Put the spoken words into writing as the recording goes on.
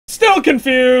still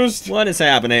confused. What is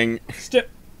happening?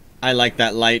 I like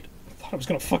that light. I thought I was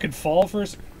gonna fucking fall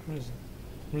first.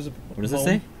 What does it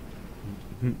say?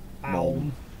 Ow.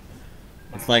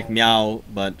 It's like meow,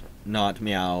 but not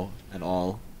meow at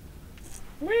all.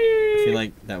 Whee! I feel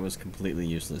like that was completely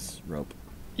useless rope.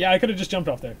 Yeah, I could have just jumped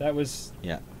off there. That was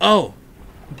Oh!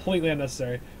 completely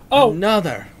unnecessary. Oh!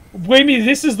 Another! Maybe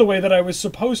this is the way that I was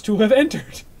supposed to have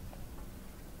entered.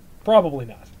 Probably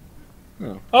not.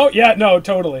 Oh. Oh, yeah, no,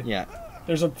 totally. Yeah.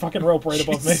 There's a fucking rope right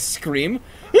above me. Scream.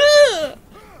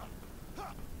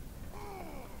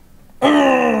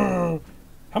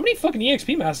 How many fucking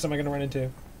EXP masks am I gonna run into?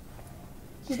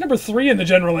 This is number 3 in the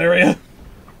general area.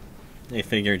 They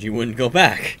figured you wouldn't go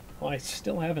back. Well, I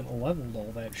still haven't leveled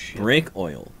all that shit. Brake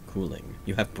oil cooling.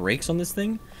 You have brakes on this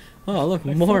thing? Oh, look,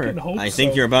 I more. fucking hope I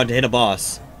think so. you're about to hit a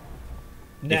boss.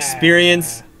 Nah.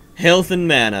 Experience, health, and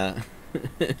mana.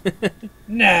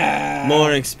 Nah.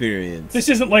 More experience. This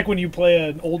isn't like when you play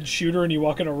an old shooter and you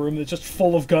walk in a room that's just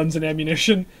full of guns and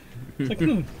ammunition. It's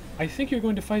like, I think you're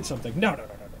going to fight something. No.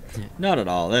 Not at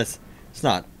all. It's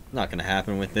not gonna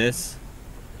happen with this.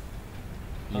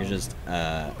 You're just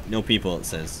no people. It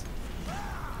says.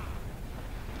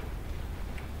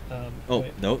 Oh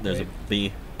no, there's a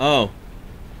bee. Oh.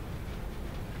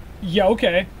 Yeah.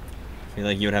 Okay. I feel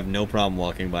like you would have no problem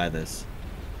walking by this.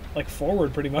 Like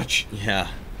forward, pretty much. Yeah.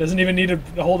 Doesn't even need to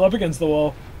hold up against the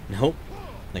wall. Nope.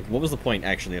 Like, what was the point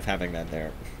actually of having that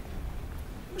there?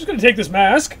 I'm just gonna take this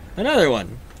mask. Another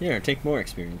one. Here, take more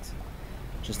experience.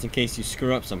 Just in case you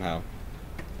screw up somehow.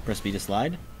 Press B to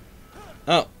slide.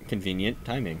 Oh, convenient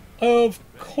timing. Of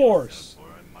course.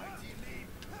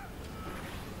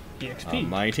 EXP. A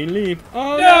mighty leap.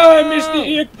 Oh no! I missed the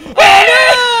EXP.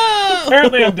 Oh, no!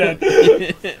 Apparently I'm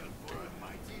dead.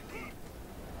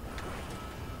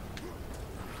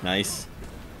 Nice.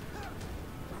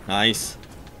 Nice.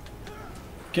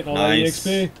 Getting all Nice.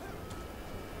 that EXP.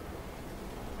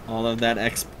 All of that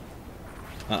exp.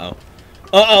 Uh-oh.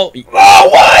 Uh-oh! Oh,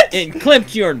 what?! It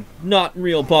clipped your not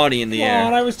real body in the air. Come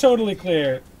on, I was totally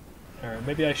clear. Alright,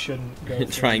 maybe I shouldn't go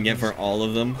Try and get for all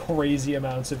of them. crazy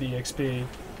amounts of EXP.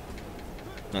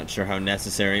 Not sure how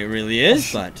necessary it really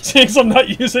is, but... Since I'm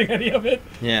not using any of it.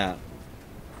 Yeah.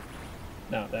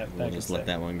 No, that We'll just let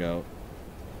that one go.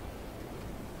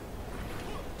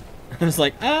 I was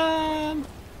like, I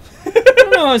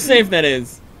don't know how safe that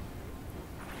is.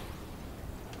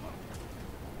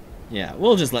 Yeah,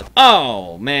 we'll just let...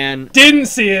 Oh, man. Didn't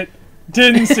see it.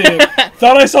 Didn't see it.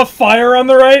 Thought I saw fire on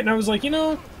the right, and I was like, you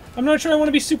know, I'm not sure I want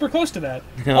to be super close to that.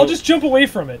 No. I'll just jump away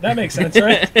from it. That makes sense,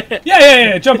 right?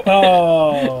 Yeah, jump.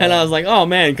 Oh. And I was like, oh,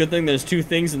 man, good thing there's two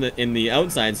things in the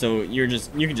outside, so you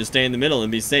can just stay in the middle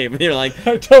and be safe. And you're like,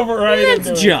 dove right into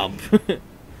let's it. jump.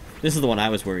 This is the one I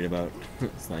was worried about.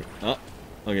 It's like, oh,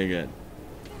 okay, good.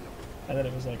 And then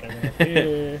it was like, I went up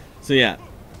here. So, yeah.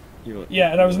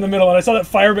 Yeah, and I was in the middle, and I saw that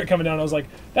fire bit coming down, and I was like,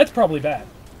 that's probably bad.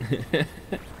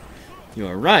 You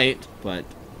are right, but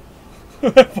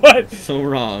But so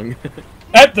wrong.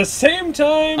 at the same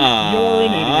time, you're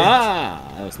an idiot.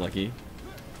 Ah, that was lucky.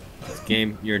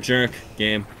 Game, you're a jerk.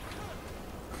 Game.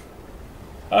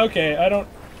 Okay, I don't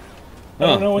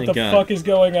know what the fuck is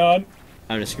going on.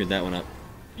 I just screwed that one up.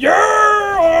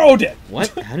 You're dead. What?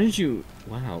 How did you...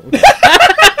 Wow. Okay.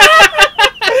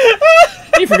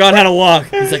 He forgot how to walk.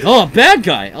 He's like, oh, a bad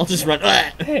guy. I'll just run.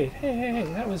 Hey,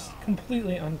 that was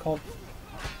completely uncalled.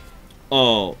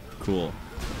 Oh, cool.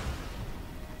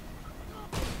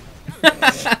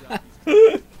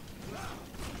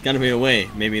 Gotta be a way.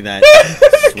 Maybe that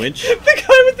switch. The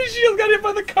guy with the shield got hit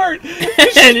by the cart.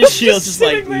 And his shield's just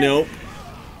like, there. nope.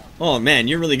 Oh, man,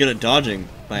 you're really good at dodging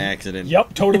by accident.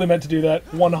 Yep, totally meant to do that.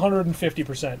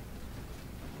 150%.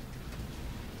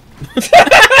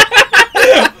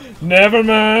 Never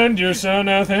mind, you saw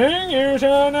nothing, you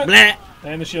saw nothing. Blah.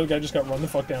 And the shield guy just got run the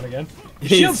fuck down again. The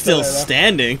He's shield's still there, though.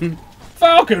 standing.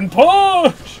 Falcon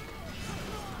punch!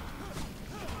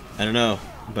 I don't know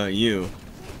about you,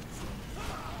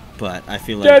 but I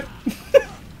feel like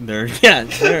Dead.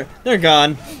 they're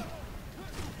gone.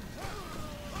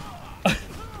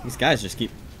 These guys just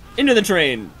keep into the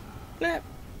train. Blah.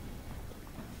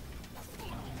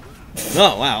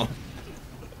 Oh wow.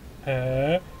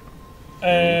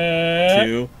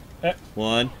 2,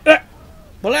 1.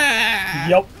 Blah.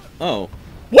 Yep. Oh.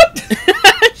 What?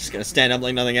 Just gonna stand up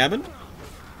like nothing happened.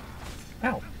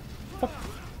 Ow. Fuck.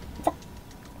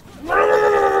 What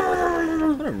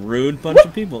a rude bunch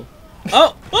of people.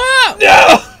 Oh! Ah!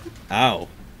 No! Ow.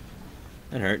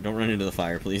 That hurt. Don't run into the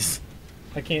fire, please.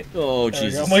 I can't. Oh, There we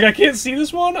Jesus. go. I'm like, I can't see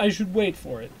this one? I should wait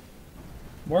for it.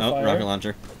 More Oh, fire. rocket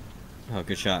launcher. Oh,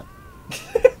 good shot.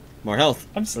 More health.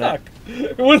 I'm stuck.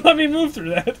 It wouldn't let me move through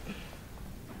that.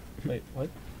 Wait, what?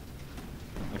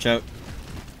 Watch out.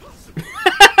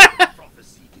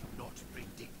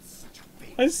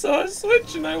 I saw a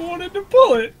switch and I wanted to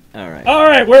pull it. Alright.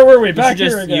 Alright, where were we? You Back should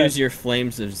here just again. use your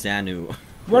flames of Xanu.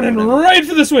 Running right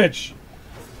for the switch.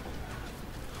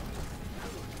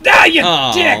 Ah, you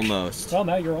dick! Almost. Well,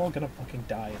 now you're all gonna fucking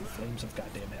die in the flames of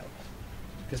goddamn hell.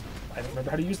 Because I don't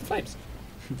remember how to use the flames.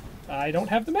 I don't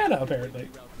have the mana, apparently.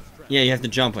 Yeah, you have to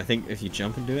jump. I think if you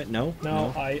jump and do it, no?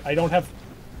 No, I don't have...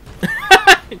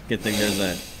 Good thing there's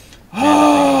a...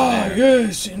 Ah,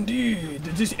 yes, indeed.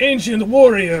 This ancient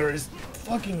warrior is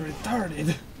fucking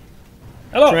retarded.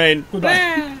 Hello. Train.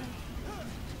 Goodbye.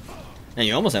 And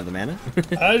you almost have the mana.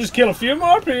 I'll just kill a few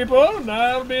more people, and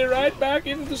I'll be right back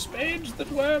into the spades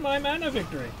that were my mana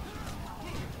victory.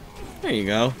 There you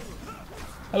go.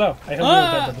 Hello. I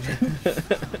held you with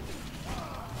that.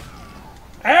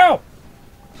 Ow!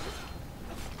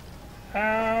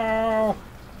 Ow!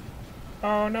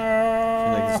 Oh no! I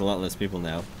feel like there's a lot less people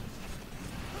now.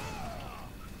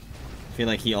 I feel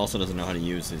like he also doesn't know how to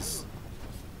use his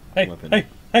weapon.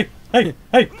 Hey! Leave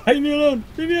me alone!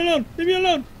 Leave me alone! Leave me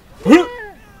alone!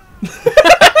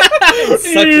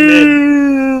 Sucked him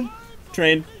in.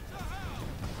 Train.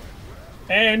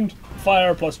 And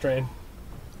fire plus train.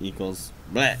 Equals.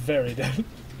 Bleh. Very dead.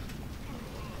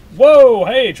 Whoa!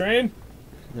 Hey, train!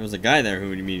 There was a guy there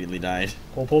who immediately died.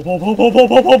 Pull, pull, pull, pull, pull, pull,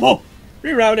 pull, pull, pull!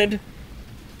 Rerouted.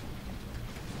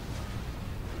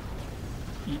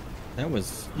 That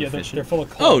was they're full of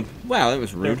coal. Oh, wow, that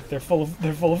was rude. They're full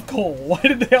of coal. Why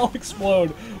did they all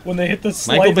explode when they hit the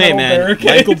slight Michael Bay, metal man. barricade?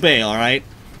 Michael Bay, all right.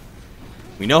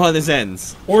 We know how this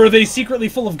ends. Or are they secretly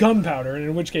full of gunpowder? And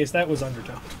in which case, that was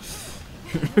undertoned.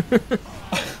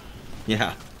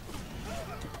 Yeah.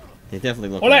 They definitely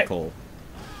look Olé! like coal.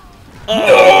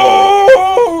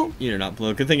 Oh! No! You're not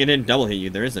blow. Good thing it didn't double hit you.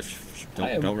 There is a.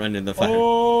 Don't run into the fire.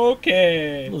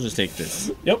 Okay. We'll just take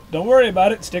this. Yep. Don't worry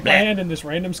about it. Stick my hand in this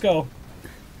random skull.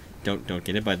 Don't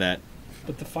get hit by that.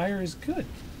 But the fire is good,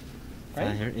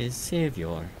 right? Fire is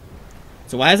savior.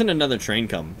 So why hasn't another train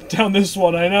come? Down this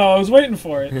one, I know. I was waiting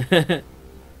for it.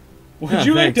 Would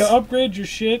you like thanks. to upgrade your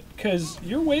shit? Because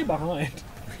you're way behind.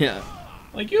 Yeah.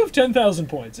 Like, you have 10,000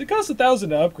 points. It costs 1,000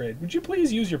 to upgrade. Would you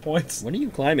please use your points? What are you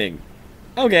climbing?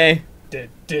 Okay. Did.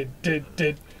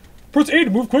 Press A to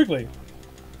move quickly.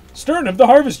 Stern of the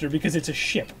Harvester, because it's a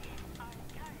ship.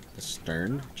 The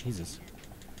stern? Jesus.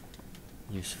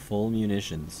 Use full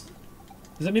munitions.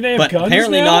 Does that mean they have But guns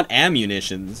apparently now? not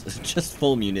ammunitions. Just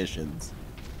full munitions.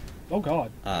 Oh,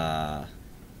 God.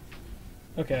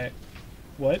 Okay.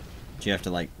 What? Do you have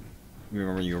to, like,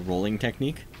 remember your rolling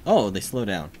technique? Oh, they slow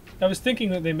down. I was thinking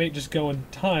that they may just go in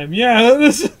time. Yeah,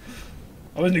 this...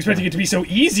 I wasn't expecting it to be so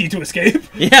easy to escape.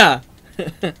 Yeah.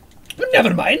 But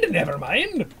never mind, never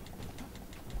mind.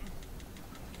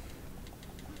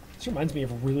 This reminds me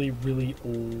of really, really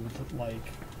old, like,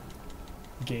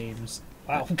 games.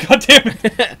 Wow, god damn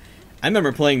it. I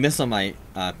remember playing this on my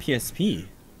PSP.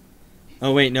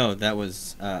 Oh, wait, no, that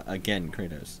was, again,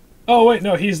 Kratos. Oh, wait,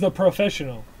 no, he's the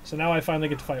professional. So now I finally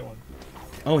get to fight one.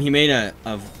 Oh, he made a...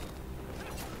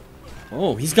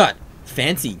 Oh, he's got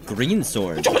fancy green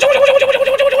sword. Ow!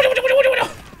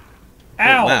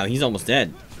 Oh, wow, he's almost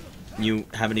dead. You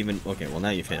haven't even... Okay, well,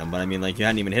 now you've hit him, but I mean, like, you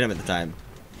hadn't even hit him at the time.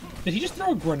 Did he just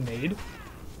throw a grenade?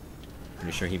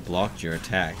 Pretty sure he blocked your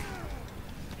attack.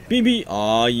 BB!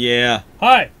 Aw, yeah.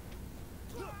 Hi!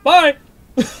 Bye!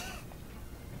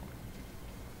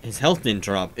 His health didn't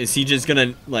drop. Is he just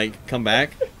gonna, like, come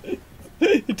back?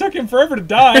 It took him forever to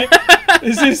die.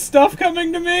 Is his stuff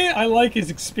coming to me? I like his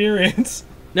experience.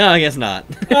 No, I guess not.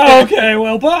 Oh, okay,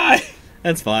 well, bye!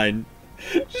 That's fine.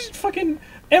 Just fucking...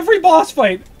 Every boss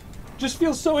fight just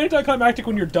feels so anticlimactic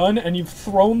when you're done and you've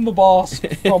thrown the boss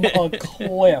from a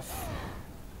cliff.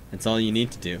 That's all you need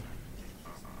to do.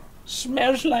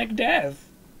 Smells like death.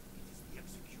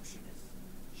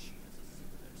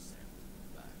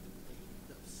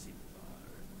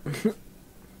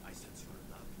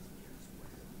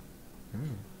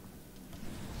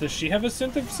 Does she have a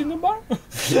scent of cinnabar?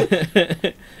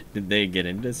 Did they get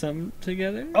into something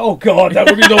together? Oh god, that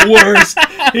would be the worst.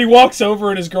 He walks over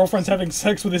and his girlfriend's having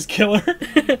sex with his killer.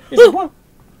 He's like, what?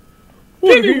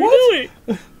 Baby, what?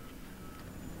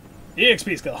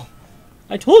 EXP skull.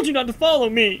 I told you not to follow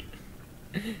me!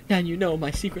 Now you know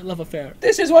my secret love affair.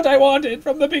 This is what I wanted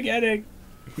from the beginning.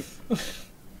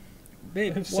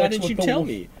 Babe, Have why sex didn't with you the tell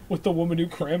me? With the woman who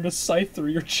crammed a scythe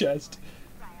through your chest.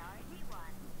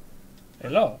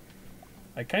 Hello.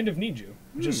 I kind of need you,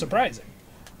 which is surprising.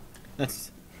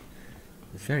 That's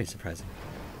very surprising.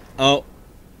 Oh,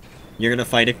 you're gonna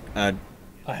fight A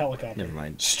helicopter. Never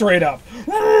mind. Straight up.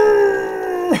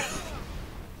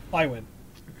 I win.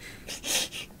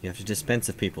 You have to dispense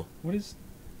of people. What is...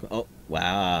 Oh,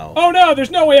 wow. Oh no, there's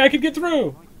no way I could get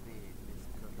through!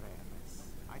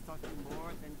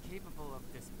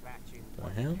 The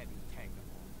hell?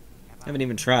 I haven't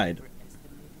even tried.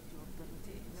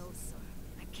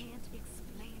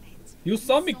 You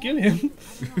saw me kill him.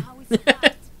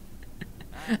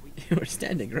 You were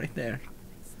standing right there.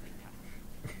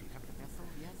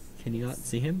 Can you not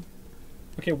see him?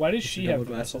 Okay, why does she have the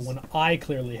glasses? vessel when I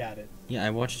clearly had it? Yeah, I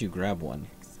watched you grab one.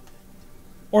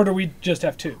 Or do we just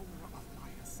have two?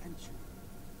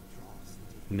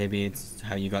 Maybe it's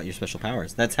how you got your special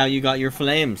powers. That's how you got your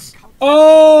flames.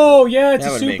 Oh, yeah, it's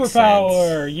That a would make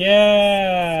superpower.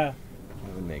 Yeah.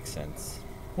 That would make sense.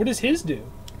 What does his do?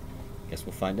 Guess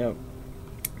we'll find out.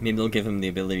 Maybe they'll give him the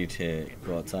ability to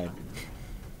go outside.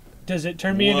 Does it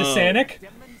turn me into Whoa. Sanic?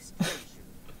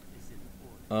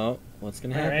 Oh, what's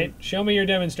gonna happen? Alright, show me your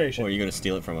demonstration. Or are you gonna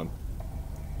steal it from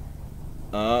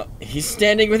him? He's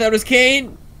standing without his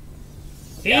cane!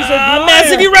 He's a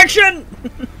massive Goliath! erection!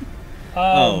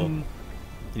 Oh.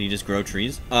 Did he just grow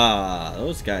trees? Ah,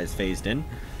 those guys phased in.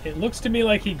 It looks to me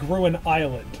like he grew an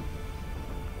island.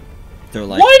 They're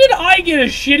like, Why did I get a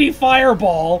shitty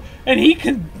fireball and he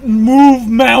can move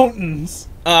mountains?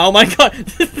 oh my god,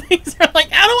 the things are like,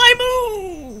 how do I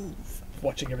move?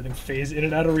 Watching everything phase in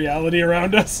and out of reality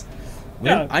around us.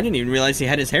 Yeah. I didn't even realize he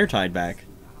had his hair tied back.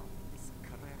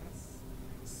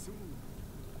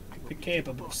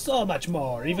 Capable of so much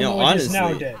more, even You know, though it is now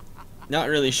honestly, dead. Not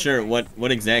really sure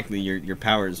what exactly your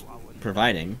power's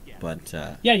providing, but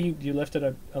Yeah, you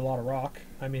lifted a lot of rock.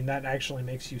 I mean, that actually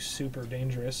makes you super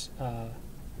dangerous.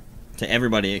 to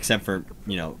everybody except for,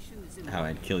 you know, how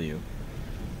I'd kill you.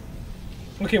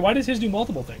 Okay, why does his do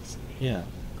multiple things? Yeah.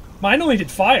 Mine only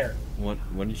did fire. What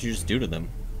did you just do to them?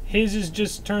 His is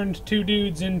just turned two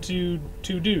dudes into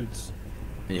two dudes.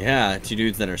 Yeah, two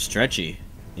dudes that are stretching.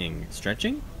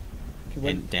 Stretching? Okay,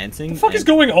 what And dancing? the fuck is and-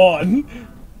 going on?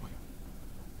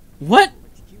 What?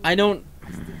 I don't...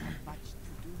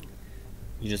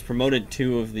 You just promoted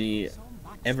two of the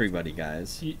everybody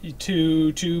guys.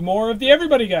 Two more of the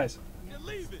everybody guys.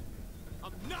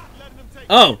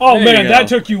 Oh! Oh there man, you that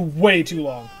go. took you way too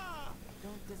long.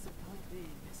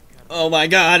 Oh my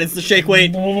god, it's the shake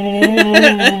weight! How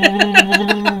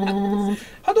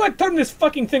do I turn this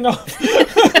fucking thing off?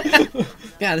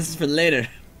 God, this is for later.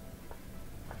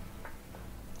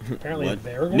 Apparently What?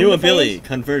 they're going New to ability, fight us?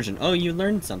 conversion. Oh, you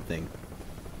learned something.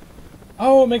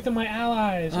 Oh, make them my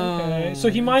allies. Okay. Oh, So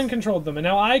he mind controlled them, and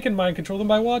now I can mind control them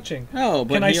by watching. Oh,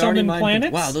 but Can I he already summon mind-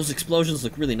 planets? Wow, those explosions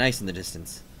look really nice in the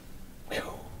distance.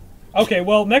 Okay,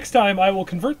 well, next time I will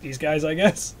convert these guys, I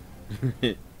guess.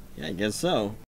 Yeah, I guess so.